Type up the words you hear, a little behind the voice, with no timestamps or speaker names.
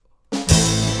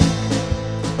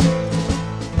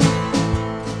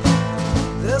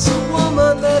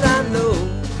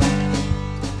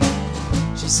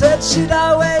she'd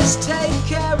always take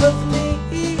care of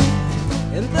me,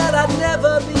 and that I'd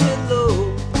never be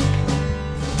alone.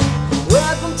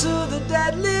 Welcome to the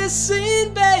deadly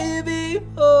scene, baby.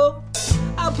 Oh,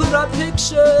 I'll put our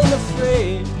picture in a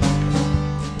frame,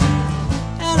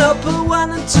 and I'll put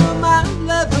one into my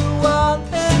leather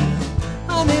wallet.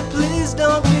 Honey, please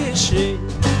don't be ashamed.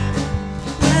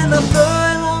 Then I'll throw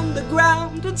it on the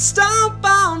ground and stomp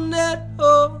on it.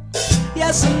 Oh,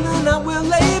 yes, and then I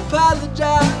will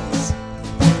apologize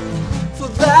for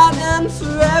that and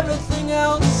for everything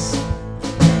else.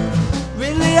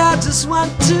 Really, I just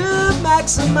want to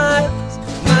maximize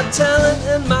my talent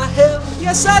and my health.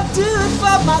 Yes, I do it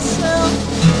for myself.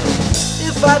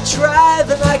 If I try,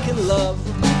 then I can love.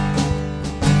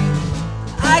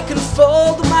 I can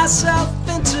fold myself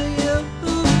into you.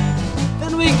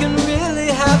 Then we can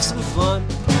really have some fun.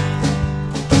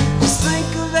 Just think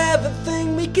of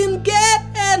everything we can get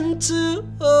into.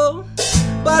 Oh,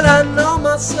 but I know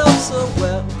myself so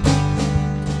well.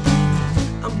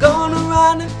 I'm gonna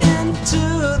run it into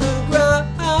the ground,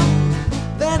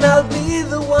 then I'll be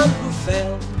the one who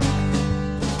fell.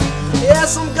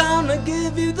 Yes, I'm gonna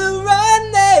give you the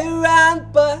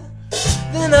runaround, but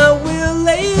then I will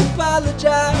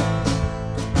apologize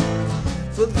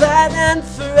for that and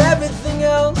for everything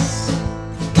else.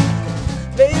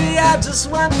 Baby, I just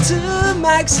want to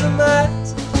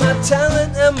maximize my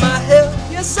talent and my health.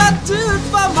 Yes, I do it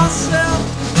for myself,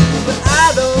 but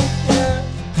I don't care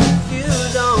if you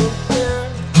don't care.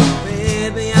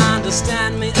 Baby,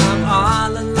 understand me, I'm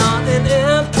all alone and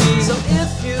empty. So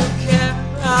if you care,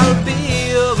 I'll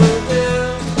be over there.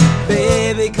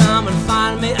 Baby, come and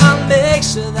find me, I'll make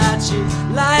sure that you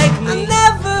like me. I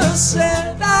never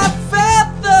said I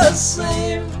felt the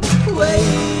same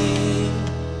way.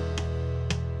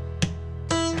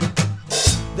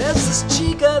 There's this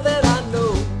chica that I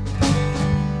know.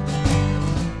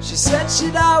 She said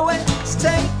she'd always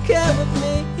take care of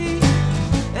me,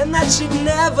 and that she'd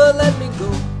never let me go.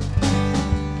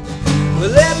 Well,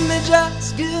 let me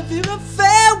just give you a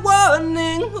fair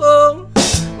warning. Oh,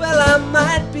 well, I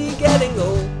might be getting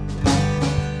old,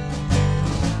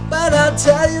 but I'll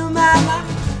tell you, mama,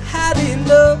 how do you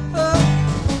know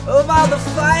of all the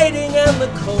fighting and the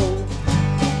cold?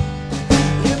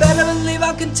 You better believe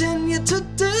I'll continue to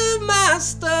do my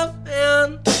stuff,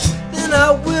 and then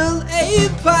I will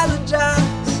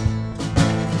apologize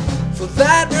for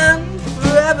that and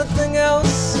for everything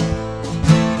else.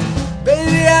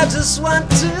 Baby, I just want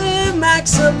to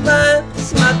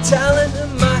maximize my talent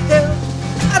and my health.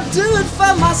 I do it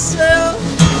for myself.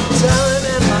 Talent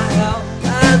and my health,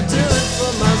 I do it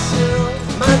for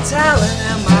myself. My talent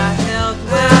and my health,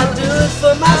 I do it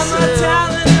for myself.